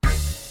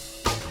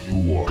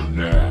You are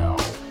now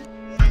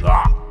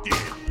locked in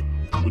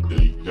with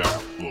the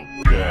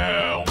Yakum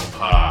Down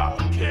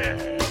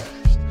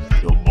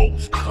podcast, the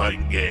most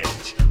cutting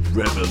edge,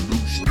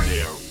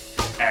 revolutionary,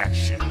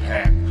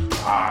 action-packed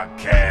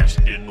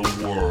podcast in the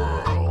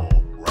world,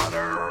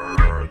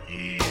 brother.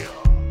 Yeah.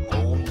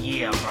 Oh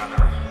yeah,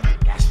 brother.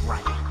 That's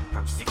right.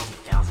 From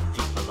 60,000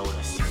 feet below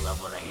the sea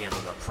level to handle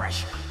the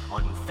pressure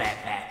on you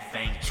fat back,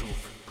 fang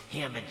tooth,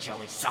 ham and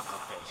jelly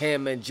suckerfish.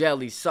 Ham and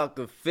jelly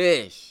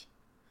suckerfish.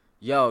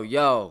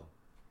 Yo,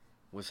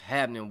 what's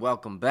happening?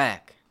 Welcome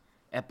back.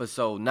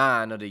 Episode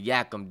 9 of the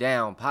Yak 'em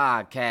Down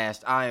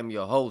podcast. I am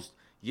your host,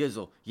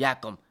 Yizzle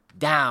Yak 'em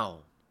Down.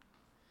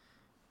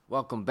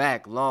 Welcome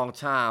back. Long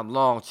time.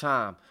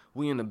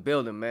 We in the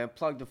building, man.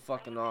 Plug the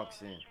fucking aux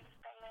in.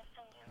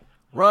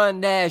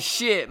 Run that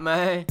shit,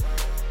 man.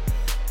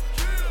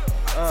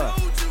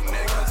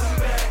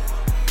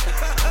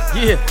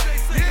 Yeah,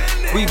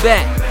 we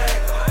back.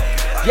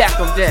 Yak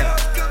 'em down.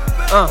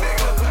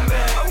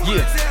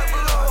 Yeah.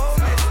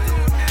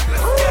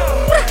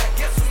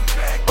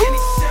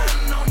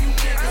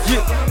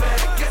 Yeah.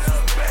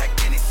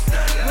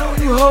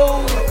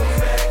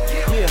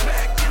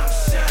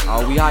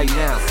 Oh, we hype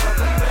now.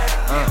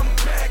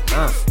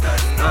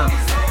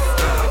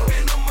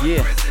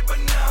 Yeah.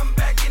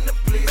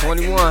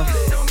 21.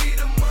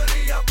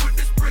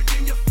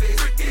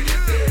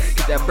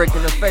 Get that brick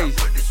in the face.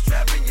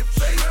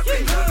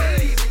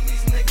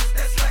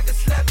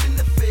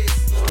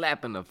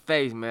 Slap in the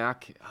face, man.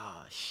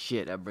 Oh,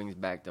 shit. That brings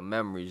back the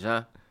memories,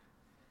 huh?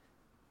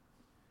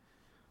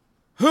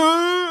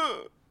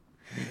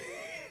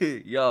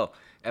 Yo,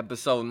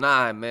 episode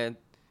 9, man.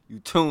 You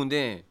tuned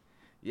in.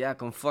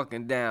 Yak 'em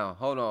fucking down.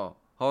 Hold on.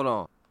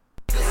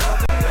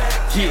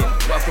 Yeah,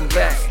 welcome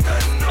back.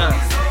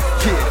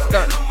 Yeah,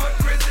 start.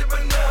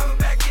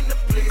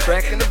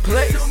 Back in the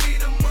place.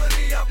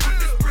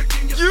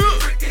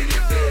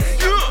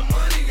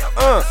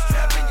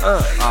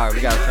 Alright, we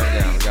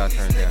gotta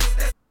turn it down.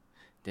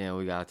 Damn,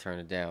 we gotta turn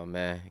it down,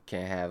 man.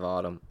 Can't have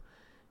all them,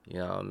 you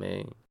know what I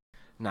mean?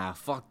 Nah,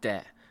 fuck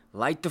that.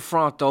 Light the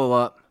fronto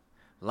up.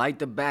 Light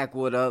the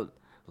backwood up.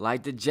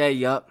 Light the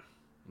J up.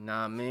 You know what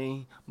I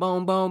mean?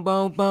 Boom, boom,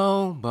 boom,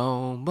 boom,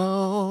 boom,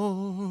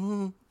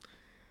 boom.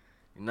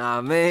 You know what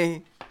I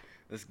mean?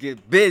 Let's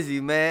get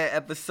busy, man.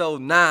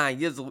 Episode 9.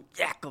 Yizzle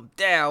Yak 'em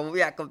Down.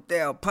 Yak 'em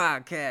Down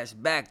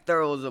podcast. Back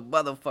thorough as a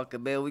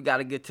motherfucker, man. We got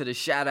to get to the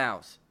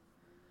shout-outs.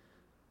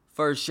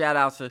 First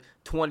shout-out to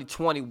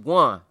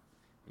 2021.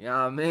 You know what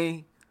I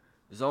mean?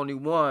 There's only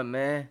one,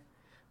 man.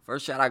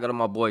 First shout-out go to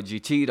my boy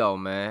GT, though,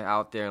 man.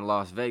 Out there in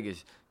Las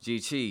Vegas.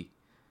 GT,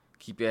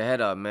 keep your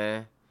head up,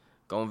 man.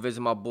 Go and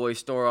visit my boy's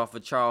store off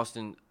of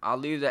Charleston. I'll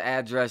leave the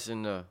address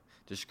in the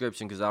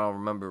description because I don't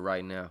remember it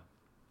right now.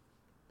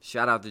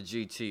 Shout out to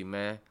GT,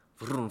 man.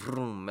 Vroom,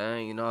 vroom,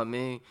 man. You know what I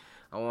mean?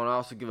 I want to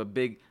also give a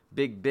big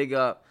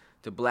up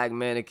to Black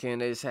Mannequin.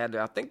 They just had,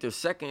 I think, their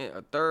second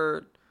or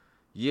third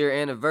year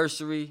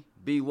anniversary.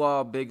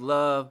 B-Wall, big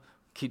love.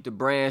 Keep the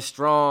brand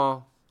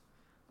strong.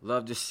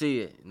 Love to see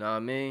it. You know what I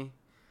mean?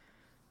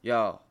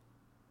 Yo,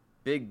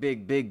 big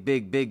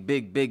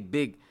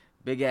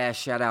ass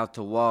shout out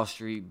to Wall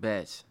Street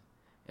Bets.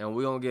 And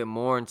we're going to get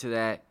more into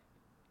that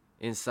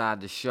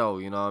inside the show,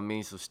 you know what I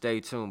mean? So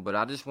stay tuned. But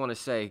I just want to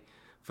say,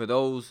 for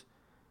those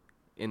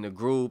in the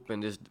group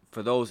and just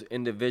for those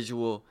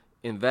individual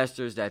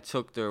investors that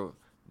took their,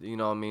 you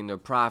know what I mean, their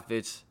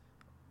profits,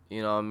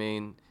 you know what I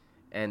mean,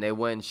 and they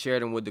went and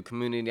shared them with the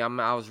community.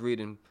 I was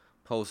reading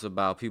posts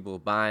about people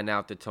buying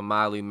out the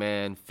tamale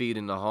man,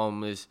 feeding the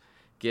homeless,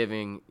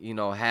 giving, you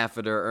know, half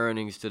of their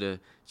earnings to the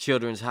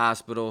children's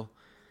hospital.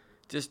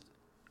 Just,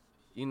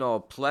 you know, a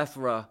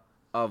plethora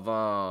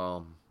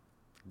of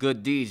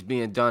good deeds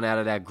being done out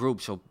of that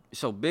group. So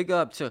big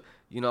up to,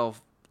 you know,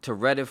 to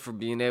Reddit for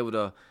being able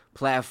to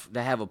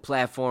have a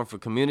platform for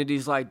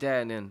communities like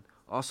that. And then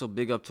also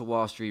big up to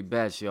Wall Street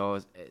Bets,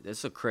 yo.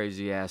 It's a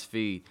crazy-ass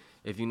feed.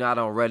 If you're not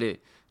on Reddit,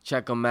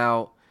 check them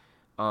out.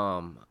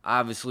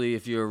 Obviously,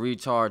 if you're a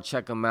retard,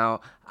 check them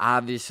out.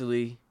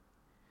 Obviously,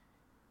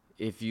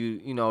 if you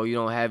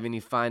don't have any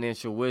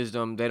financial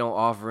wisdom, they don't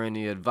offer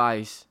any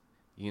advice.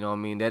 You know what I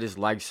mean? That is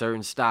like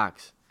certain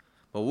stocks.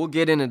 But we'll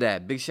get into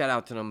that. Big shout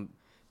out to them,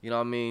 you know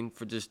what I mean,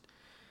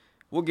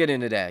 we'll get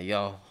into that,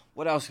 yo.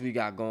 What else we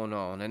got going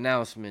on?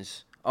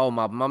 Announcements. Oh,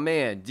 my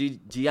man,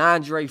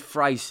 DeAndre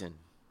Friesen.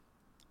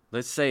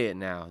 Let's say it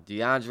now.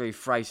 DeAndre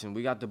Friesen.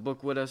 We got the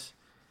book with us.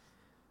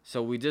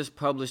 So we just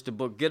published the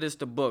book. Get us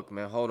the book,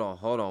 man. Hold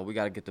on. We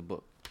got to get the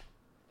book.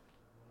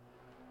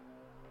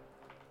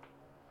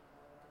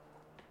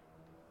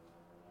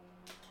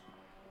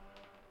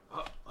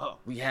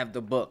 We have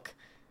the book.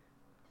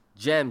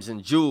 Gems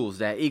and jewels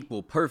that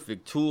equal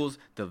perfect tools.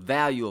 The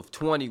value of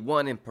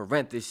 21 in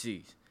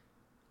parentheses.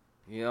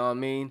 You know what I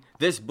mean?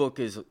 This book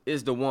is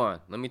the one.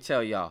 Let me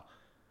tell y'all.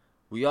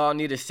 We all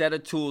need a set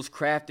of tools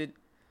crafted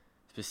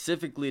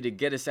specifically to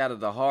get us out of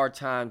the hard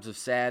times of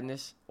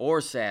sadness.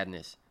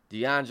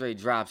 DeAndre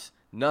drops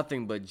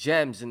nothing but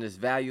gems in this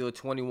value of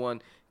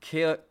 21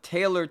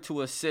 tailored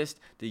to assist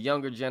the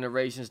younger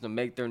generations to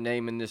make their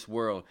name in this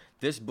world.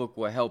 This book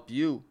will help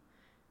you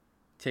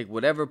take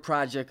whatever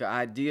project or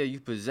idea you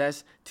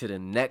possess to the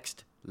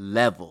next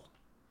level.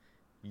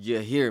 You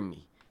hear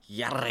me?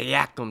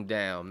 Yak them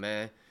down,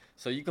 man.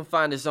 So you can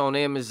find this on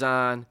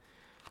Amazon.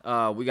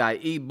 We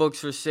got ebooks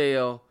for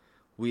sale.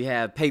 We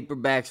have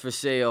paperbacks for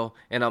sale.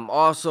 And I'm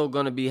also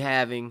going to be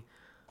having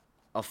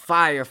a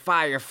fire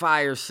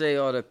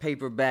sale of the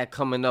paperback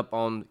coming up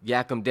on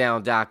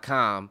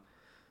yakemdown.com.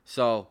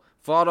 So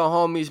for all the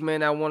homies,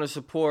 man, that want to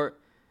support,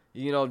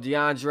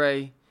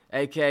 DeAndre,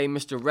 a.k.a.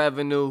 Mr.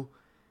 Revenue,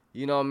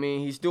 you know what I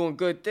mean? He's doing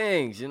good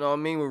things, you know what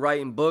I mean? We're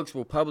writing books,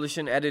 we're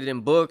publishing,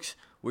 editing books.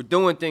 We're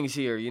doing things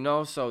here,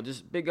 So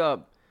just big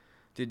up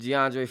to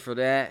DeAndre for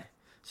that.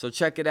 So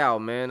check it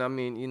out, man. I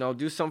mean,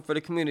 do something for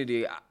the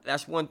community.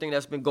 That's one thing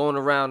that's been going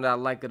around that I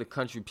like of the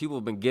country. People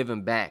have been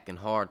giving back in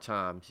hard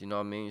times, you know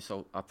what I mean?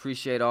 So I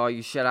appreciate all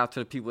you. Shout out to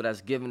the people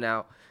that's giving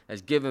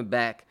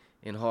back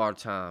in hard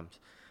times.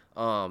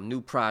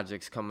 New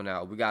projects coming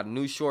out. We got a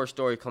new short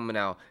story coming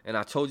out. And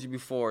I told you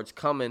before, it's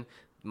coming.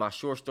 My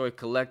short story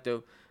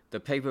collective, the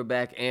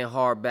paperback and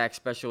hardback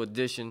special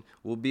edition,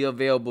 will be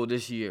available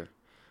this year.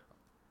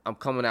 I'm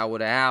coming out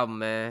with an album,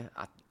 man.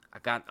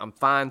 I'm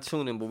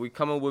fine-tuning, but we're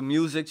coming with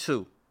music,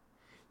 too.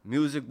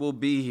 Music will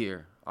be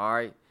here, all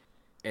right?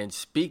 And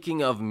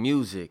speaking of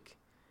music,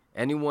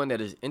 anyone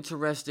that is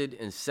interested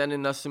in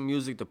sending us some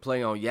music to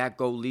play on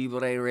Yakko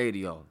Libre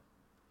Radio,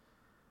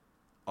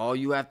 all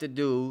you have to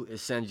do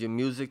is send your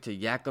music to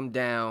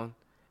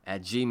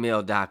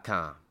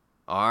yakemdown@gmail.com,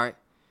 all right?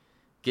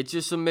 Get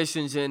your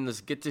submissions in.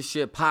 Let's get this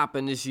shit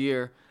popping this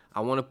year. I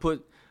want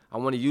to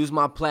use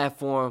my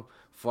platform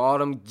for all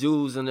them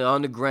dudes in the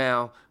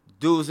underground,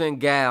 dudes and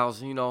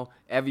gals,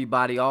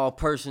 everybody, all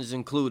persons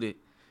included.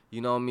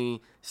 You know what I mean?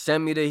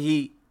 Send me the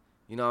heat.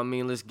 You know what I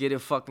mean? Let's get it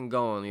fucking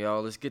going,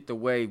 yo. Let's get the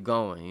wave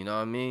going, you know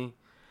what I mean?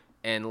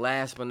 And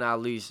last but not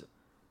least,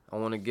 I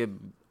want to give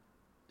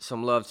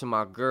some love to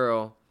my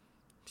girl.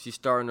 She's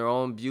starting her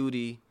own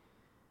beauty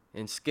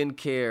and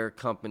skincare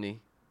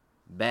company,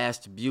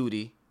 Bast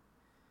Beauty.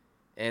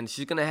 And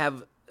she's going to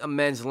have a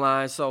men's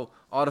line. So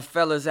all the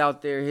fellas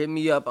out there, hit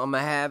me up. I'm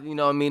going to have,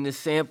 the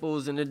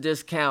samples and the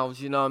discounts,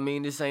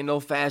 This ain't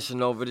no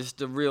Fashion Over. This is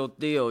the real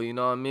deal, you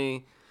know what I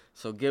mean?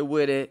 So get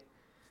with it.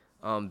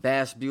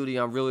 Bass Beauty,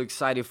 I'm really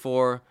excited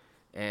for her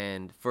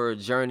and for a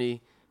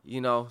journey,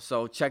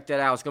 So check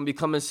that out. It's going to be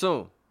coming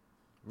soon.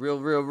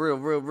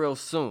 Real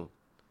soon.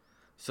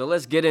 So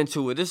let's get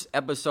into it. This is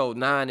episode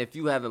 9. If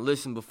you haven't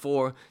listened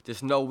before,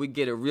 just know we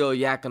get it real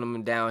yakking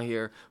them down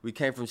here. We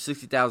came from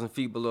 60,000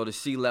 feet below the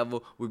sea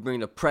level. We bring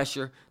the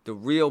pressure, the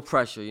real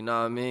pressure, you know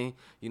what I mean?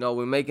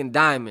 We're making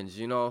diamonds,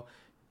 We're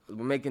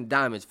making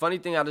diamonds. Funny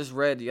thing I just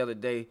read the other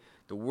day,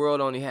 the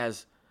world only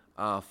has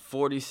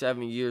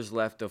 47 years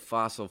left of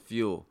fossil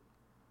fuel.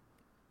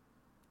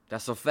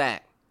 That's a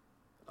fact.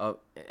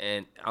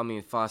 And I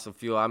mean fossil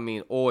fuel, I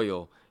mean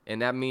oil.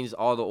 And that means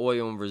all the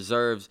oil and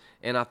reserves.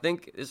 And I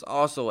think it's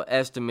also an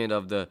estimate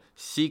of the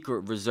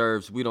secret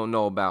reserves we don't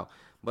know about.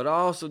 But I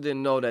also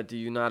didn't know that the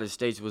United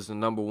States was the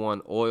number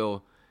one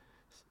oil.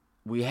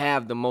 We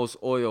have the most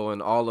oil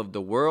in all of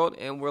the world.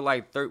 And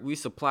we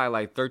supply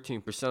like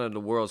 13% of the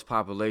world's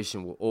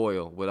population with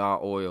oil, with our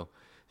oil.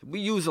 We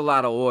use a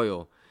lot of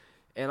oil.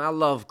 And I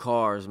love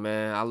cars,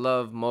 man. I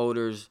love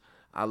motors.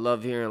 I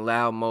love hearing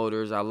loud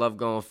motors. I love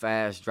going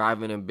fast,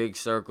 driving in big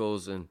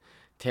circles and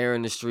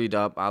tearing the street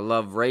up. I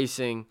love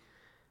racing.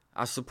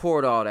 I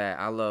support all that.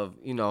 I love,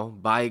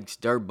 bikes,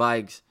 dirt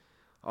bikes,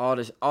 all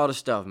the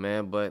stuff,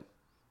 man. But,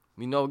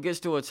 it gets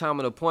to a time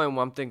of the point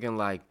where I'm thinking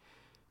like,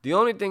 the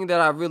only thing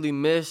that I really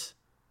miss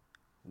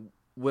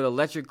with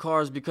electric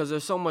cars, because they're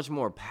so much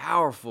more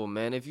powerful,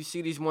 man. If you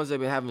see these ones they've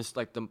been having,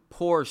 like the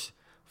Porsche,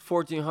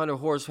 1,400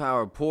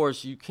 horsepower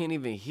Porsche, you can't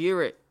even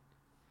hear it.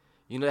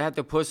 They have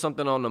to put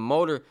something on the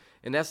motor,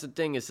 and that's the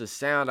thing. It's a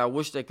sound. I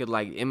wish they could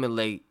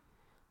emulate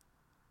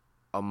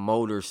a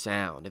motor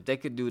sound. If they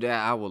could do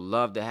that, I would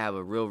love to have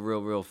a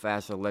real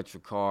fast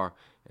electric car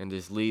and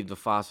just leave the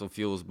fossil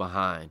fuels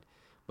behind.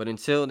 But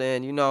until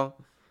then,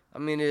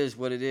 it is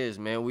what it is,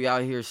 man. We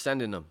out here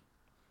sending them.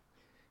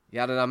 You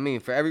know what I mean?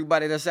 For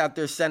everybody that's out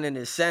there sending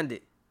it, send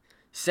it.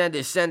 Send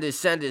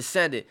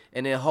it.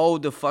 And then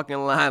hold the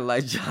fucking line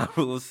like Ja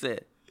Rule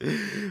said.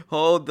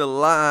 Hold the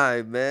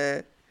line,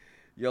 man.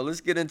 Yo,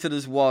 let's get into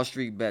this Wall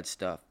Street bet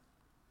stuff.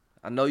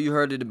 I know you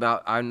heard it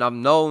about. I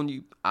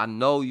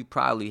know you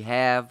probably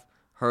have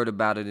heard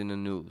about it in the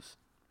news.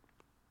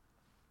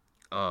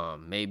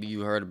 Maybe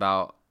you heard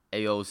about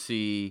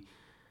AOC,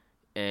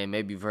 and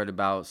maybe you've heard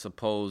about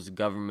supposed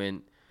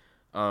government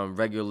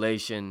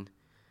regulation,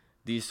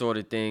 these sort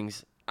of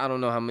things. I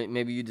don't know how many.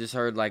 Maybe you just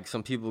heard like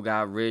some people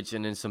got rich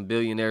and then some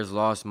billionaires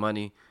lost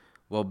money.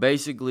 Well,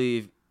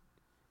 basically,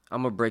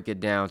 I'm gonna break it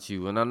down to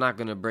you, and I'm not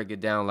gonna break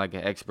it down like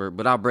an expert,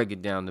 but I'll break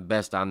it down the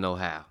best I know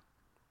how.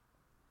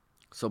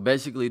 So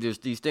basically, there's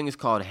these things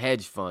called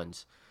hedge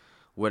funds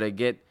where they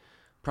get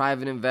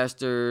private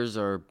investors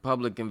or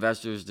public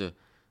investors to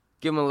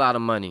give them a lot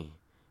of money.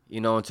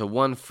 into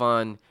one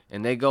fund,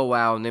 and they go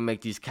out and they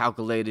make these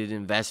calculated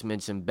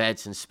investments and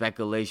bets and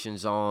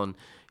speculations on,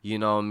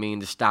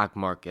 the stock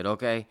market,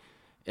 okay?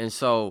 And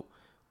so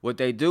what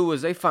they do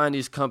is they find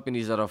these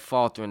companies that are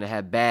faltering, that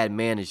have bad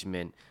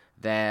management,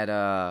 that,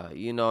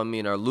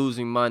 are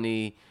losing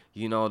money,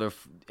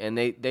 and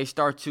they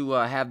start to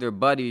have their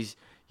buddies,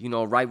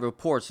 write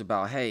reports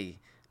about, hey,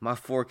 my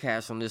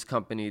forecast on this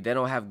company, they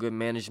don't have good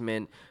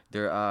management.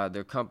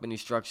 Their company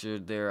structure,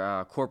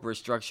 their corporate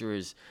structure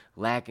is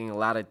lacking a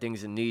lot of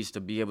things it needs to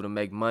be able to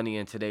make money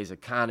in today's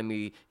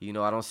economy. I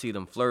don't see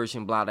them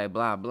flourishing, blah, blah,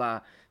 blah,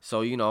 blah.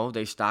 So,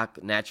 their stock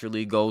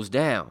naturally goes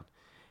down.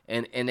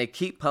 And they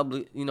keep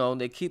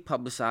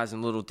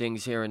publicizing little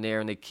things here and there,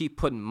 and they keep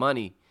putting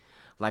money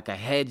like a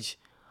hedge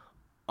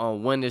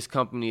on when this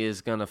company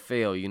is going to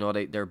fail.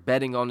 They're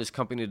betting on this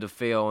company to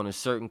fail in a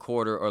certain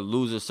quarter or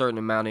lose a certain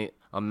amount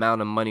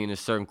of money in a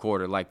certain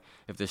quarter. Like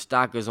if the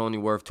stock is only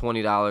worth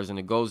 $20 and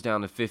it goes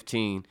down to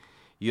 15,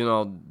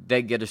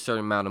 they get a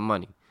certain amount of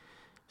money.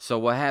 So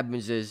what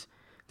happens is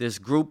this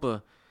group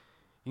of,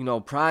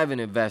 private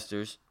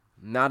investors,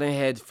 not in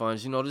hedge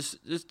funds,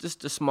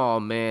 just a small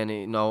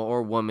man,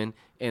 or woman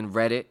in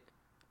Reddit,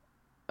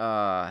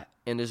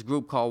 in this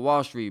group called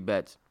Wall Street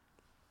Bets.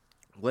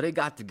 Well, they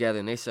got together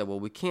and they said, well,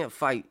 we can't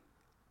fight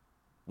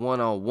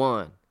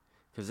one-on-one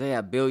because they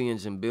have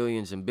billions and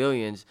billions and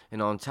billions.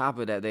 And on top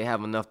of that, they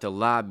have enough to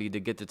lobby to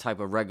get the type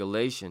of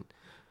regulation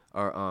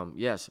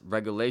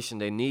regulation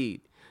they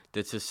need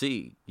to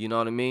succeed. You know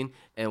what I mean?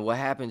 And what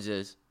happens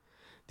is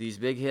these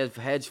big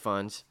hedge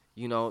funds,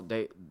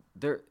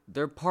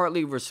 they're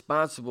partly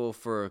responsible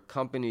for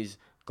companies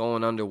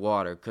going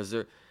underwater because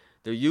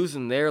they're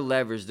using their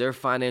leverage, their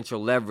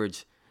financial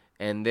leverage,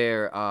 and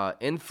their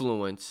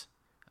influence,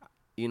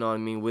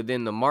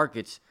 within the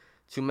markets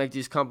to make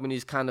these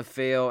companies kind of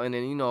fail, and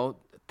then,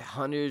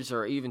 hundreds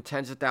or even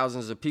tens of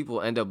thousands of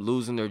people end up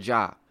losing their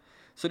job.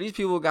 So these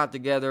people got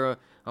together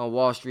on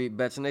Wall Street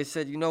Bets, and they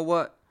said, you know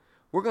what?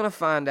 We're going to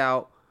find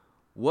out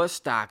what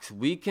stocks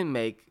we can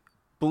make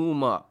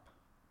boom up.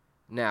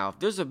 Now, if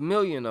there's 1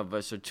 million of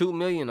us or 2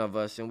 million of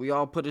us, and we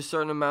all put a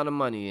certain amount of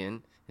money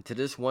into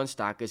this one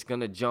stock, it's going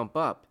to jump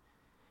up.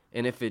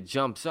 And if it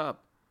jumps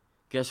up,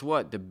 guess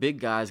what? The big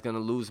guy is going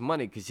to lose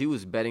money because he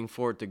was betting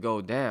for it to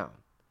go down.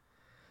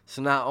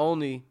 So not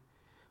only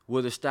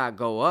will the stock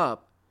go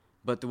up,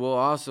 but there will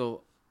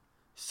also,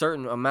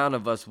 certain amount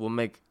of us will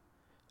make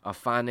a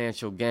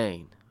financial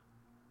gain.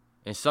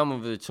 And some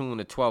of it to tune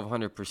to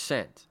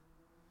 1,200%.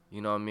 You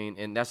know what I mean?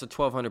 And that's a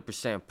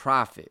 1,200%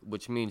 profit,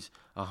 which means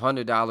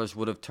 $100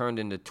 would have turned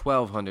into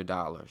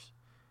 $1,200.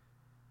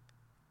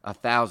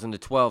 1,000 to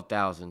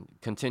 12,000.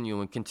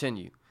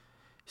 Continue.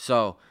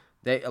 So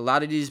a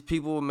lot of these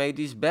people made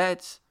these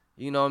bets,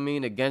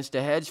 against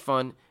the hedge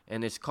fund,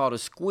 and it's called a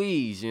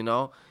squeeze, and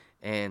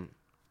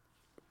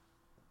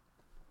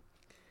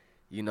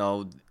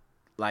you've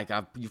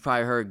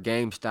probably heard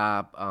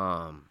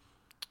GameStop,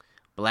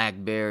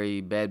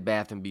 BlackBerry, Bed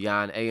Bath &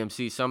 Beyond,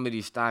 AMC. Some of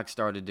these stocks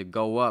started to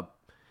go up,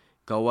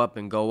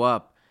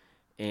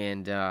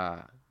 and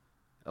a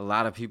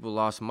lot of people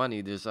lost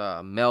money. There's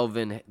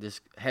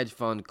this hedge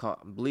fund called,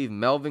 I believe,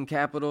 Melvin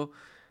Capital,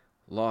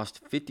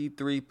 lost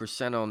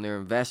 53% on their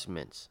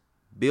investments.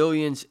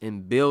 Billions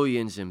and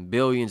billions and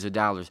billions of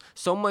dollars.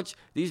 So much,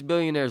 these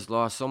billionaires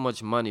lost so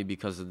much money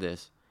because of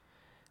this,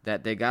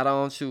 that they got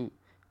onto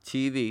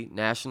TV,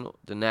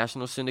 the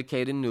national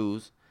syndicated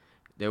news.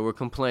 They were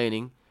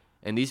complaining,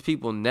 and these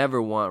people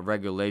never want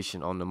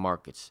regulation on the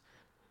markets.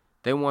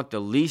 They want the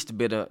least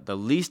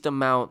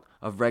amount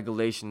of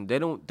regulation. They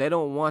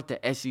don't want the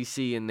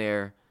SEC in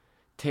there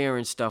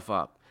tearing stuff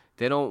up.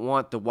 They don't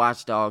want the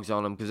watchdogs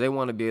on them because they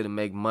want to be able to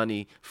make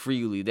money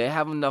freely. They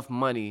have enough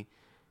money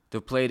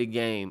to play the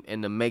game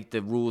and to make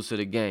the rules of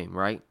the game,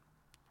 right?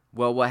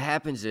 Well, what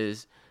happens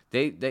is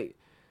the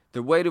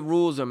way the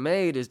rules are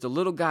made is the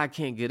little guy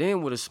can't get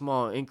in with a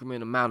small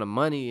increment amount of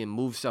money and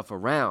move stuff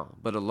around.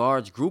 But a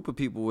large group of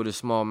people with a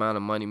small amount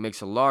of money makes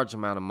a large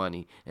amount of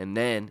money, and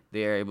then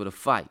they are able to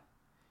fight.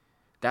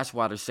 That's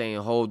why they're saying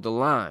hold the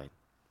line.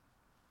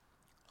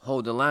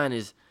 Hold the line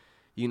is,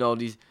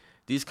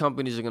 these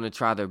companies are going to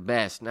try their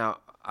best. Now,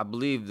 I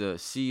believe the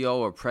CEO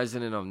or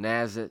president of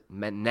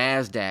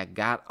NASDAQ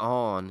got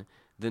on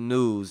the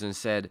news and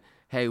said,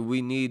 hey,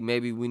 we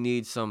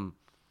need some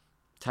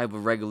type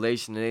of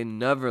regulation. And they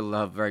never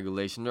love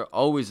regulation. They're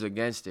always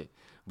against it.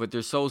 But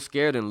they're so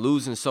scared and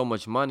losing so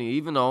much money.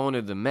 Even the owner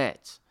of the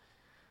Mets,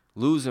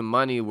 losing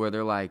money where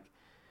they're like,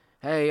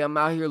 hey, I'm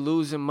out here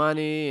losing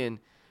money. And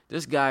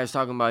this guy is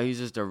talking about he's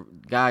just a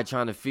guy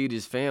trying to feed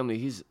his family.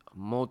 He's a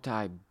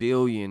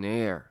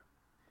multi-billionaire.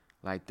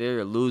 Like,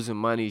 they're losing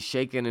money,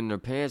 shaking in their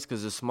pants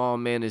because the small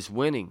man is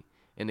winning.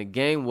 And the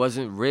game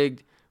wasn't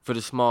rigged for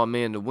the small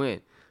man to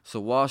win.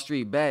 So Wall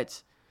Street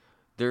Bets,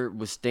 they're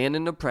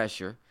withstanding the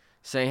pressure,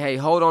 saying, hey,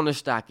 hold on the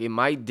stock. It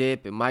might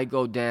dip, it might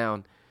go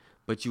down,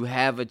 but you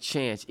have a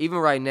chance. Even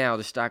right now,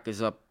 the stock is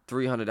up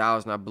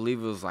 $300, and I believe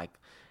it was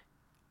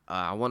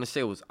I want to say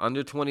it was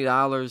under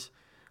 $20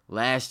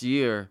 last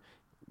year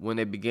when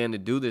they began to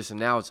do this, and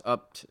now it's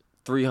up to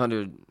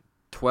 $300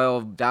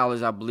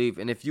 $12, I believe.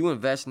 And if you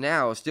invest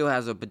now, it still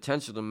has a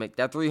potential to make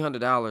that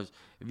 $300.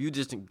 If you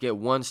just get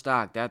one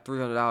stock, that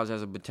 $300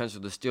 has a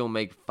potential to still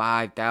make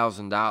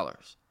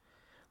 $5,000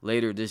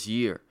 later this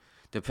year,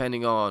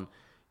 depending on,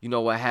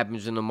 what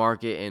happens in the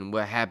market and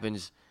what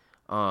happens,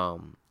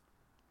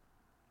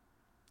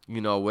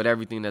 with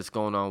everything that's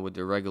going on with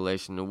the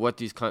regulation and what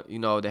these,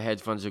 the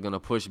hedge funds are going to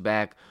push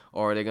back,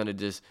 or are they going to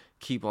just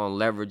keep on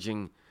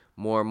leveraging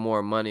more and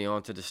more money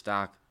onto the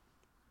stock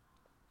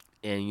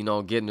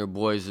and, getting their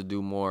boys to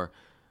do more,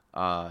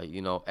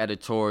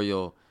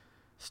 editorial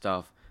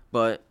stuff.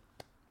 But,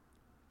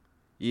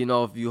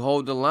 if you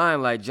hold the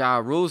line, like Ja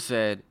Rule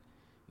said,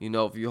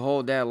 if you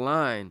hold that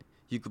line,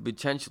 you could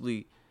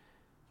potentially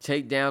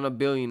take down a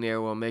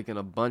billionaire while making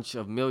a bunch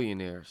of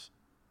millionaires.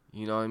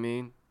 You know what I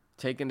mean?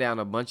 Taking down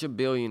a bunch of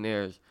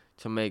billionaires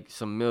to make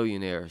some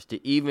millionaires,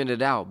 to even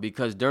it out.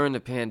 Because during the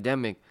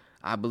pandemic,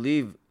 I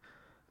believe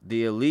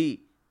the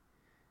elite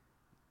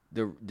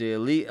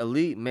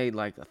made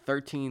like a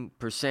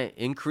 13%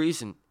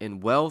 increase in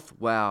wealth,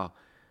 while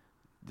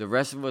the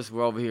rest of us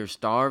were over here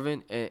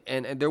starving.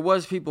 And there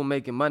was people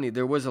making money.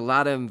 There was a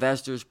lot of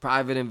investors,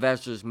 private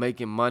investors,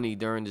 making money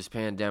during this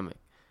pandemic.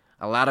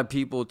 A lot of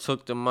people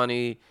took the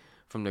money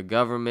from the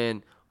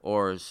government,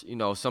 or,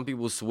 some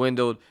people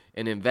swindled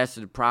and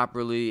invested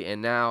properly,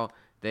 and now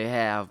they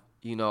have,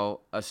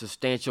 a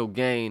substantial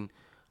gain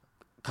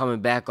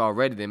coming back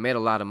already. They made a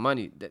lot of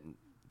money.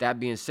 That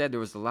being said, there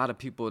was a lot of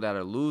people that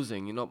are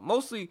losing,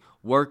 mostly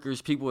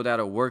workers, people that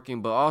are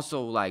working, but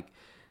also, like,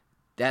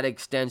 that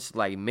extends,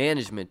 like,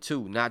 management,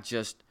 too, not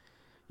just,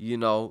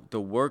 the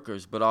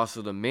workers, but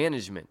also the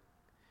management.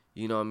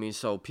 You know what I mean?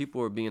 So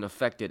people are being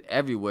affected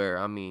everywhere.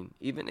 I mean,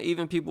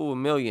 even people with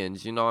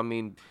millions,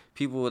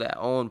 people that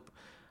own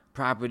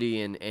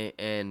property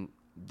and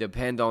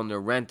depend on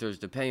their renters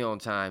to pay on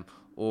time,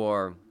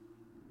 or,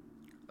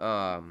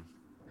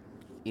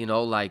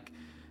 like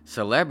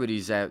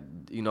celebrities that,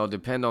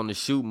 depend on to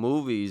shoot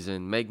movies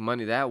and make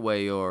money that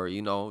way, or,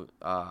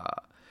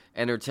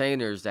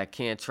 entertainers that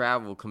can't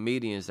travel,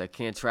 comedians that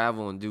can't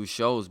travel and do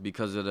shows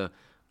because of the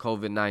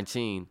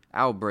COVID-19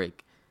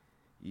 outbreak.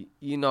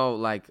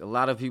 Like, a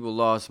lot of people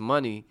lost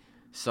money,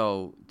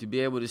 so to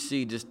be able to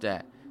see just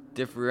that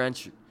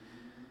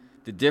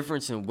the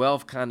difference in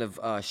wealth kind of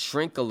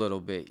shrink a little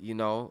bit,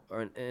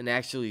 and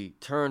actually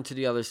turn to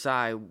the other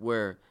side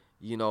where,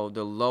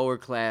 the lower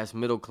class,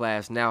 middle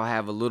class now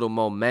have a little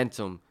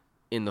momentum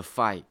in the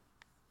fight,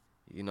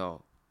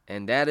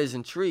 and that is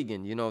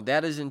intriguing.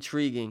 That is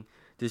intriguing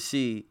to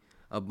see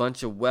a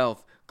bunch of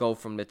wealth go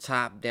from the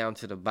top down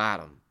to the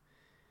bottom.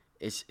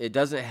 It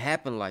doesn't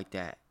happen like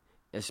that,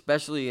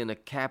 especially in a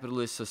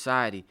capitalist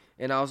society.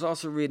 And I was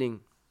also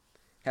reading,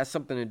 has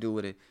something to do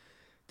with it,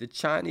 the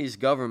Chinese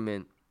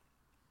government,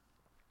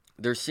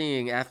 they're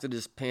seeing, after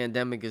this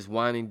pandemic is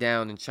winding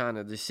down in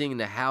China, they're seeing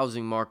the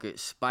housing market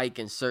spike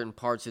in certain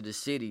parts of the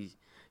cities,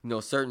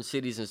 certain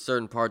cities in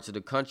certain parts of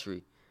the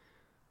country,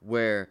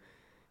 where,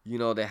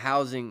 the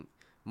housing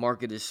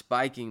market is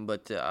spiking,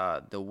 but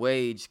the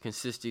wage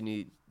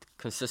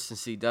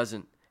consistency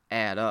doesn't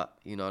add up.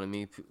 You know what I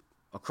mean?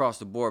 Across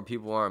the board,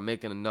 people aren't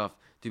making enough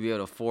to be able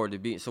to afford to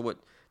be in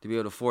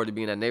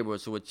that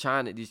neighborhood. So what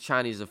these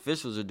Chinese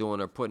officials are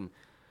doing are putting,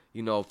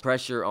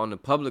 pressure on the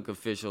public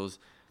officials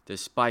to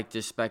spike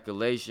this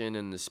speculation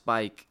and to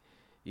spike,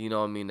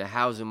 the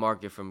housing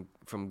market from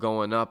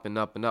going up and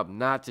up and up,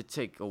 not to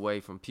take away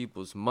from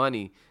people's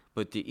money,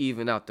 but to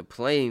even out the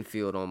playing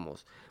field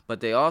almost. But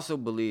they also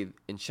believe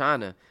in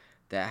China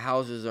that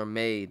houses are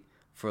made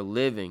for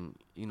living,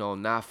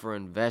 not for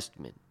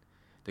investment.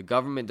 The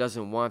government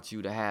doesn't want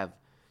you to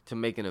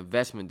make an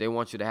investment. They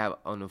want you to have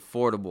an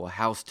affordable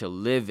house to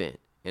live in.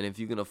 And if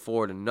you can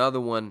afford another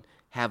one,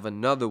 have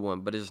another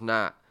one. But it's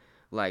not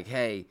like,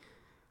 hey,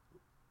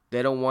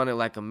 they don't want it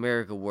like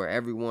America, where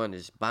everyone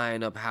is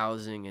buying up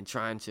housing and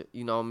trying to,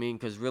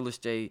 because real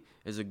estate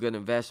is a good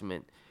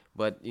investment.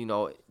 But,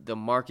 the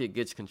market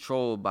gets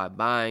controlled by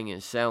buying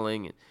and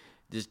selling and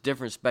there's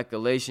different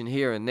speculation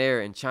here and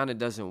there. And China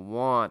doesn't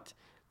want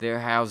their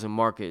housing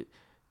market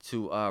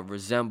to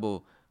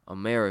resemble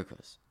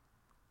America's,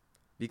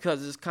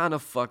 because it's kind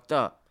of fucked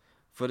up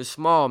for the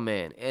small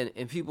man.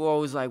 And people are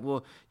always like,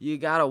 well, you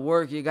gotta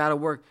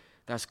work.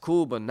 That's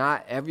cool, but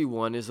not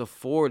everyone is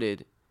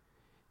afforded,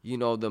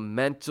 the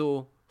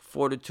mental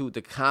fortitude,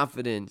 the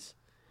confidence,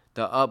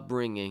 the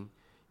upbringing,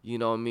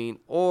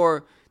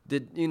 or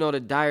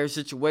the dire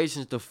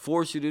situations to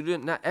force you to do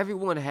it. Not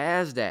everyone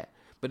has that.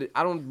 But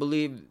I don't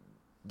believe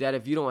that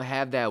if you don't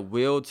have that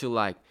will to,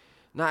 like,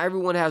 not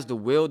everyone has the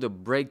will to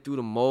break through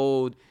the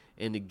mold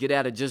and to get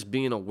out of just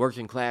being a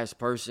working class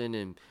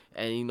person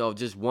and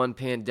just one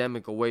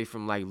pandemic away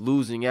from, like,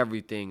 losing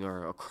everything,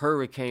 or a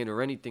hurricane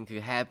or anything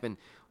could happen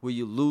where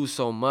you lose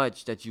so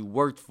much that you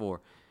worked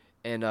for.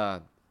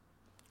 And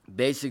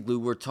basically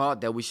we're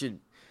taught that we should,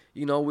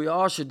 we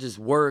all should just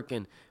work,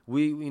 and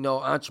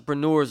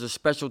entrepreneurs are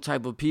special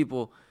type of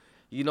people,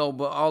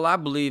 but all I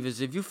believe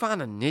is if you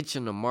find a niche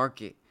in the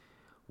market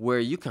where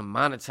you can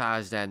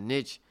monetize that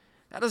niche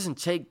That doesn't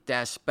take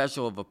that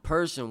special of a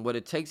person. What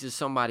it takes is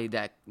somebody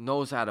that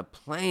knows how to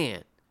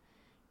plan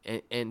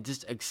and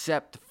just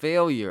accept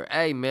failure.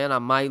 Hey, man, I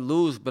might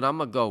lose, but I'm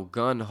going to go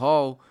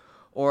gun-ho.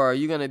 Or are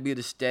you going to be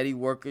the steady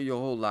worker your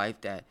whole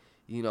life that,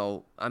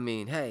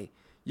 hey,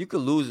 you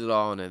could lose it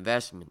all in an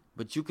investment,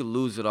 but you could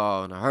lose it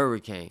all in a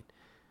hurricane.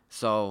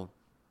 So,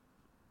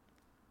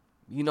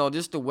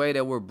 just the way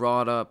that we're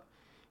brought up,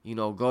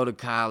 go to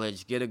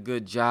college, get a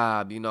good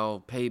job,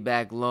 pay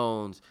back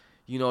loans.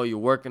 You're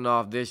working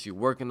off this, you're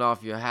working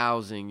off your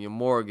housing, your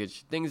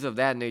mortgage, things of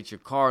that nature,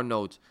 car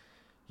notes.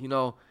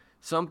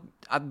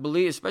 I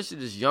believe, especially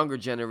this younger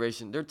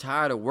generation, they're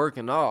tired of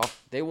working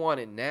off. They want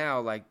it now.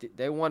 Like,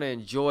 they want to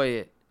enjoy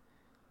it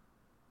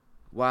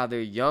while they're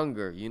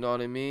younger. You know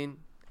what I mean?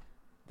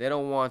 They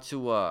don't want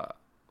to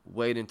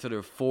wait until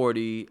they're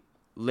 40,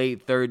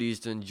 late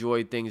 30s to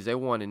enjoy things. They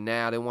want it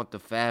now. They want the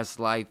fast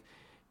life,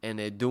 and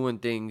they're doing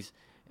things.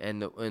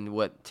 And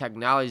what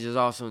technology has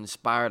also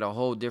inspired a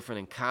whole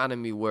different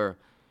economy where,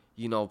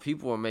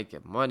 people are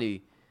making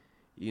money,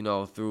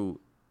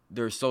 through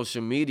their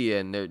social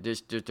media and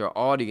their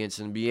audience,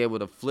 and be able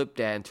to flip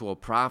that into a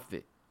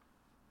profit.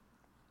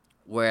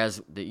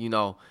 Whereas,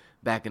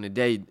 back in the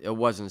day, it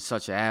wasn't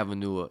such an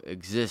avenue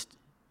exist.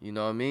 You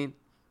know what I mean?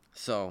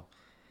 So,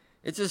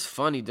 it's just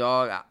funny,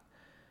 dog.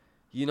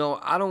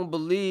 I don't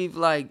believe,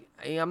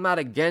 I'm not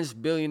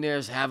against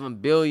billionaires having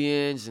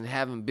billions and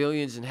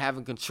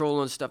having control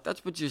on stuff.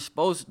 That's what you're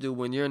supposed to do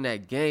when you're in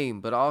that game.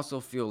 But I also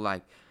feel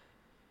like,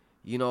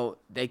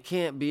 they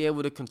can't be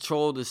able to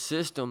control the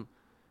system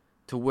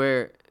to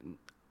where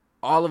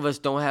all of us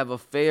don't have a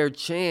fair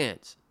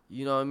chance.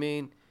 You know what I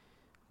mean?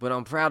 But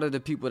I'm proud of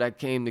the people that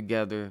came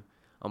together.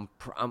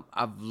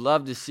 I've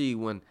loved to see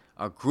when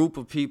a group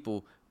of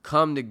people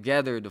come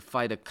together to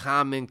fight a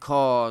common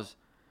cause.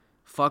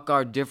 Fuck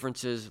our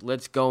differences.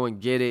 Let's go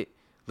and get it.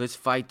 Let's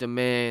fight the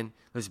man.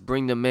 Let's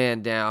bring the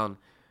man down.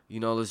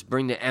 Let's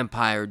bring the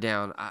empire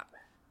down.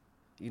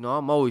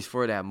 I'm always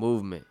for that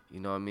movement. You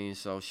know what I mean?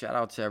 So shout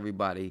out to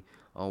everybody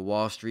on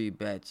Wall Street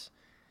Bets.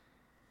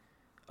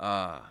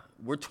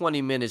 We're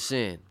 20 minutes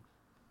in.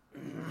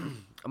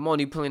 I'm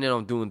only planning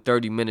on doing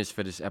 30 minutes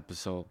for this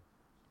episode.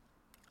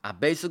 I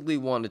basically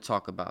want to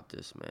talk about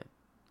this, man.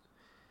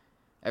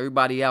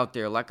 Everybody out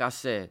there, like I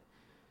said,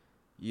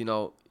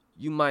 you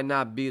might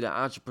not be the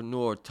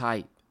entrepreneur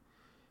type.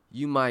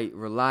 You might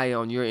rely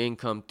on your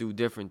income through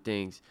different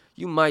things.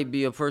 You might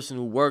be a person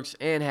who works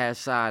and has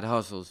side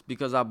hustles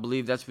because I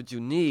believe that's what you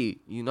need,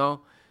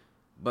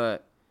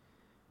 But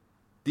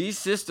these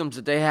systems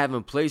that they have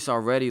in place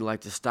already,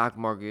 like the stock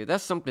market,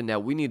 that's something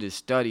that we need to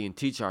study and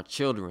teach our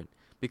children.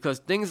 Because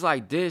things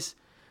like this,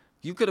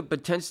 you could have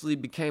potentially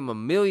became a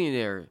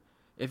millionaire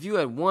if you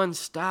had one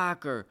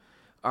stock or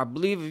I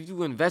believe if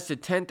you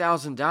invested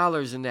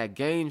 $10,000 in that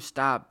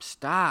GameStop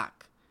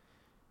stock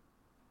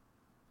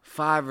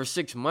 5 or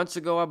 6 months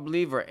ago, I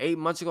believe, or 8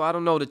 months ago, I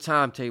don't know the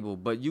timetable,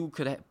 but you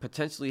could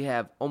potentially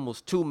have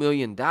almost $2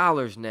 million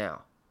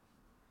now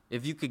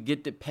if you could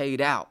get it paid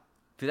out.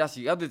 Because that's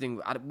the other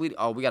thing. We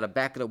got to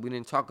back it up. We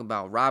didn't talk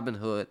about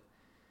Robinhood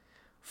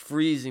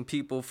freezing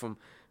people from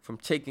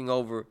taking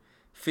over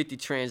 50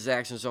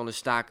 transactions on the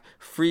stock,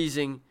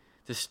 freezing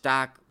the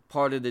stock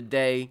part of the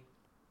day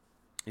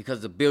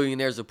because the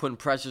billionaires are putting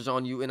pressures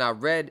on you. And I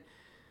read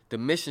the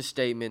mission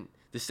statement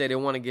to say they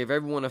want to give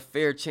everyone a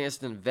fair chance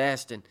to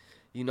invest, and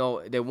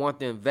they want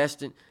the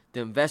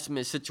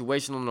investment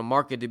situation on the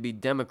market to be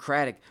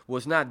democratic. Well,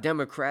 it's not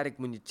democratic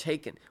when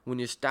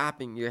you're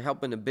stopping, you're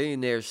helping the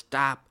billionaires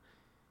stop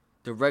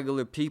the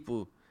regular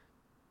people,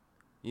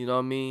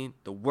 the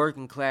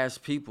working class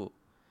people,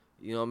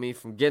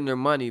 from getting their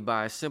money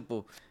by a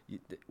simple,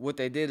 what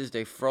they did is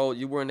they froze,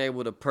 you weren't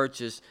able to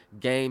purchase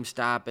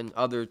GameStop and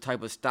other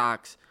type of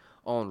stocks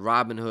on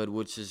Robinhood,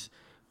 which is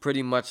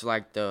pretty much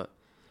like the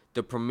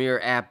premier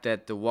app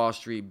that the Wall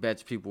Street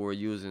Bets people were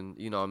using,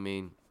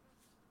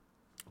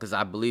 because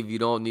I believe you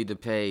don't need to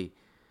pay,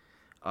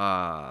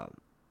 I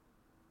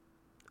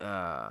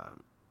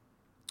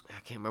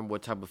can't remember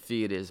what type of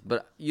fee it is,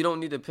 but you don't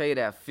need to pay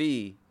that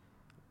fee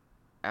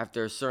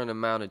after a certain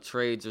amount of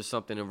trades or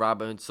something in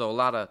Robinhood. So a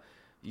lot of,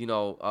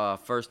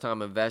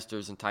 first-time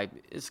investors and type,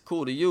 it's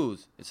cool to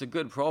use. It's a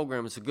good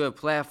program. It's a good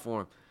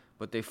platform,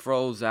 but they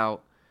froze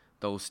out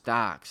those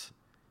stocks.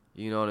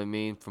 You know what I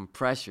mean? From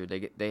pressure.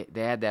 They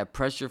had that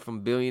pressure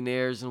from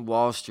billionaires in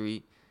Wall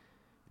Street,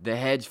 the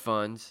hedge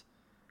funds,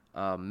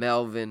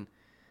 Melvin,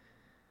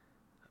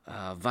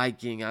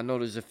 Viking. I know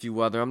there's a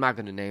few other. I'm not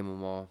going to name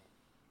them all.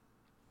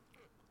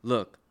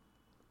 Look,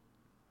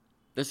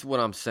 this is what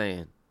I'm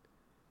saying.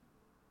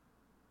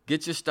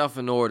 Get your stuff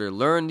in order.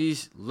 Learn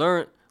these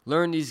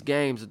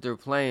games that they're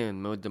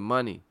playing with the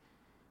money.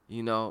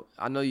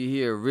 I know you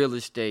hear real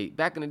estate.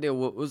 Back in the day, it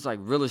was like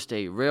real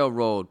estate,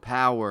 railroad,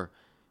 power,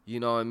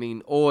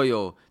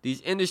 oil.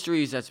 These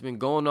industries that's been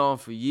going on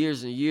for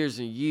years and years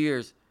and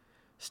years.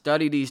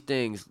 Study these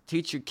things.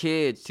 Teach your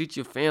kids. Teach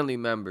your family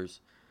members.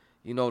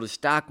 The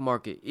stock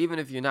market. Even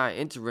if you're not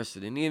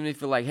interested, and even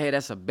if you're like, hey,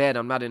 that's a bet.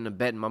 I'm not into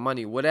betting my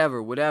money.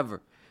 Whatever.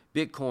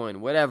 Bitcoin,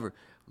 whatever.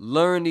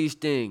 Learn these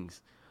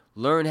things.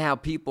 Learn how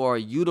people are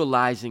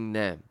utilizing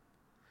them.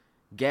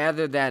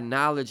 Gather that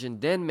knowledge and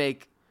then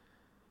make,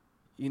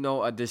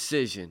 a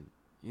decision.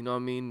 You know what I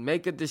mean?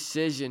 Make a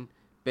decision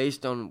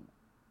based on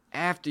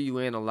after you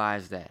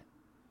analyze that.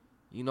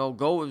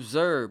 Go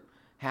observe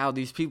how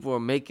these people are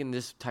making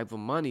this type of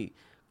money.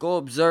 Go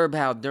observe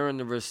how during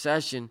the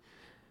recession,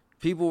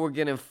 people were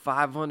getting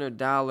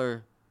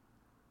 $500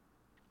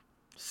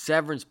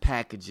 severance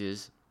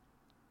packages.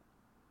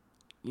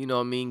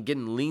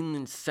 Getting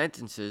lenient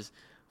sentences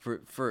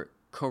for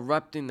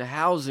corrupting the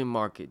housing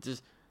market.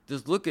 Just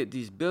look at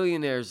these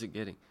billionaires are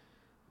getting $1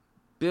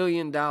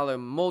 billion,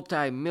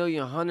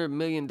 multi-million, $100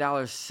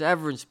 million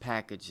severance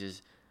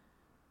packages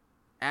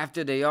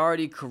after they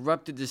already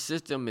corrupted the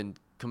system and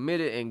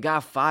committed and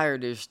got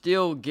fired. They're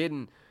still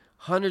getting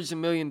hundreds of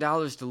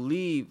 $1,000,000 to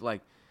leave.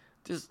 Like,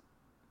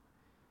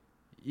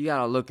 you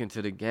gotta look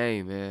into the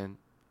game, man.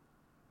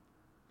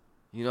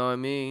 You know what I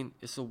mean?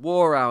 It's a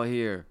war out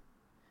here.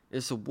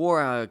 It's a war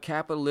out here.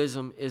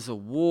 Capitalism is a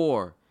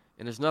war,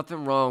 and there's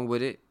nothing wrong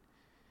with it.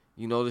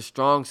 The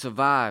strong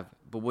survive.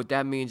 But what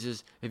that means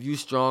is if you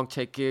strong,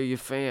 take care of your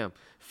fam.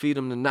 Feed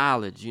them the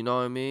knowledge, you know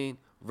what I mean?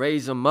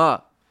 Raise them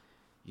up.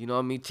 You know what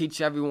I mean? Teach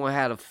everyone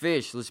how to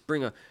fish. Let's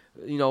bring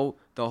the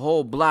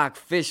whole block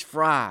fish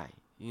fry.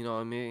 You know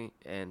what I mean?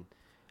 And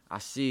I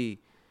see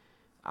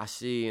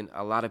and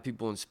a lot of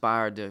people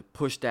inspired to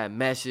push that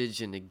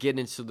message and to get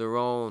into their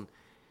own,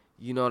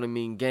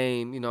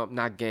 game,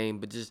 not game,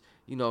 but just,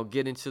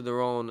 get into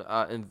their own,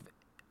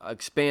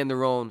 expand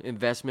their own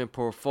investment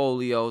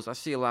portfolios. I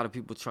see a lot of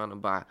people trying to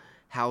buy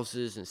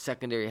houses and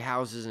secondary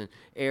houses and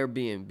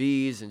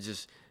Airbnbs and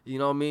just,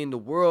 the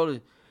world,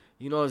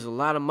 there's a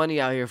lot of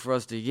money out here for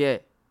us to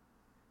get.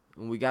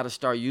 And we got to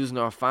start using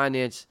our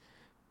finances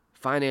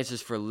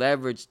for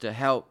leverage to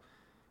help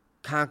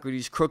conquer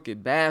these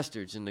crooked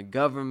bastards in the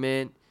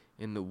government,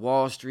 in the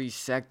Wall Street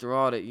sector,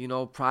 all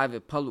that,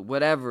 private, public,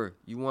 whatever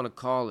you want to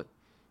call it.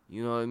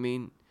 You know what I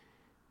mean?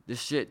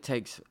 This shit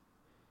takes,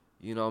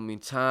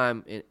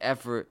 time and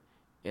effort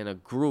in a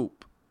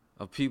group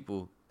of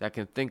people that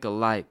can think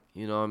alike.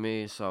 You know what I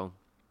mean? So,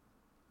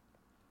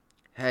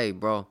 hey,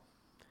 bro.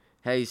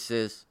 Hey,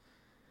 sis.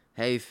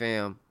 Hey,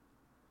 fam.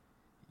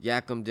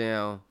 Yak 'em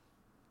down.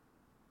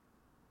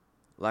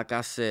 Like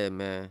I said,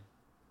 man.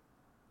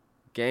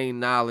 Gain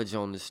knowledge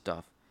on this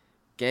stuff.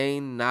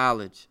 Gain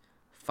knowledge.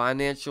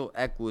 Financial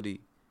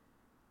equity.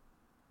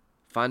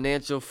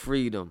 Financial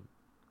freedom.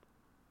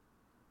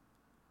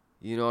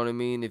 You know what I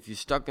mean? If you're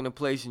stuck in a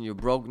place and you're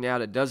broke now,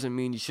 that doesn't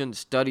mean you shouldn't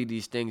study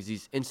these things,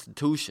 these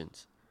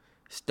institutions.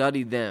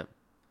 Study them.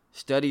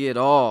 Study it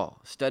all.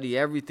 Study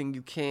everything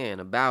you can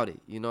about it.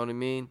 You know what I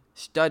mean?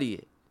 Study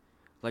it.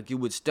 Like you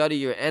would study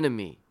your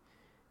enemy.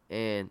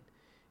 And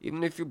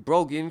even if you're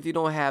broke, even if you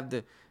don't have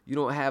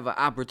an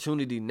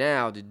opportunity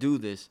now to do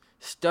this,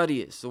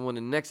 study it. So when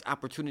the next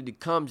opportunity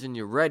comes and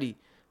you're ready,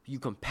 you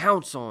can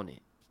pounce on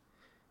it.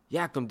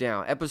 Yak 'em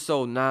down.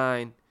 Episode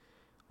 9.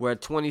 We're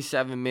at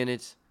 27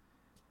 minutes.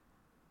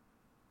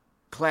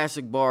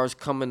 Classic bars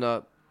coming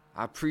up.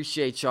 I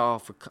appreciate y'all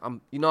for,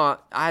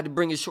 I had to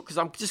bring it short because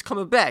I'm just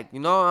coming back.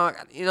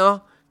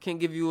 Can't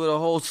give you the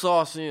whole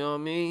sauce. You know what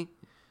I mean?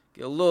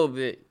 Get a little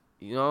bit,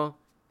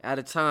 at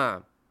a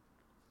time.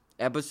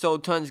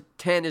 Episode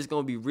 10 is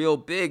gonna be real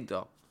big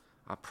though.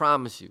 I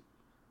promise you.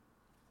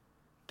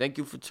 Thank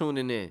you for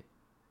tuning in.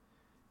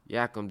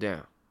 Yak 'em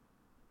down.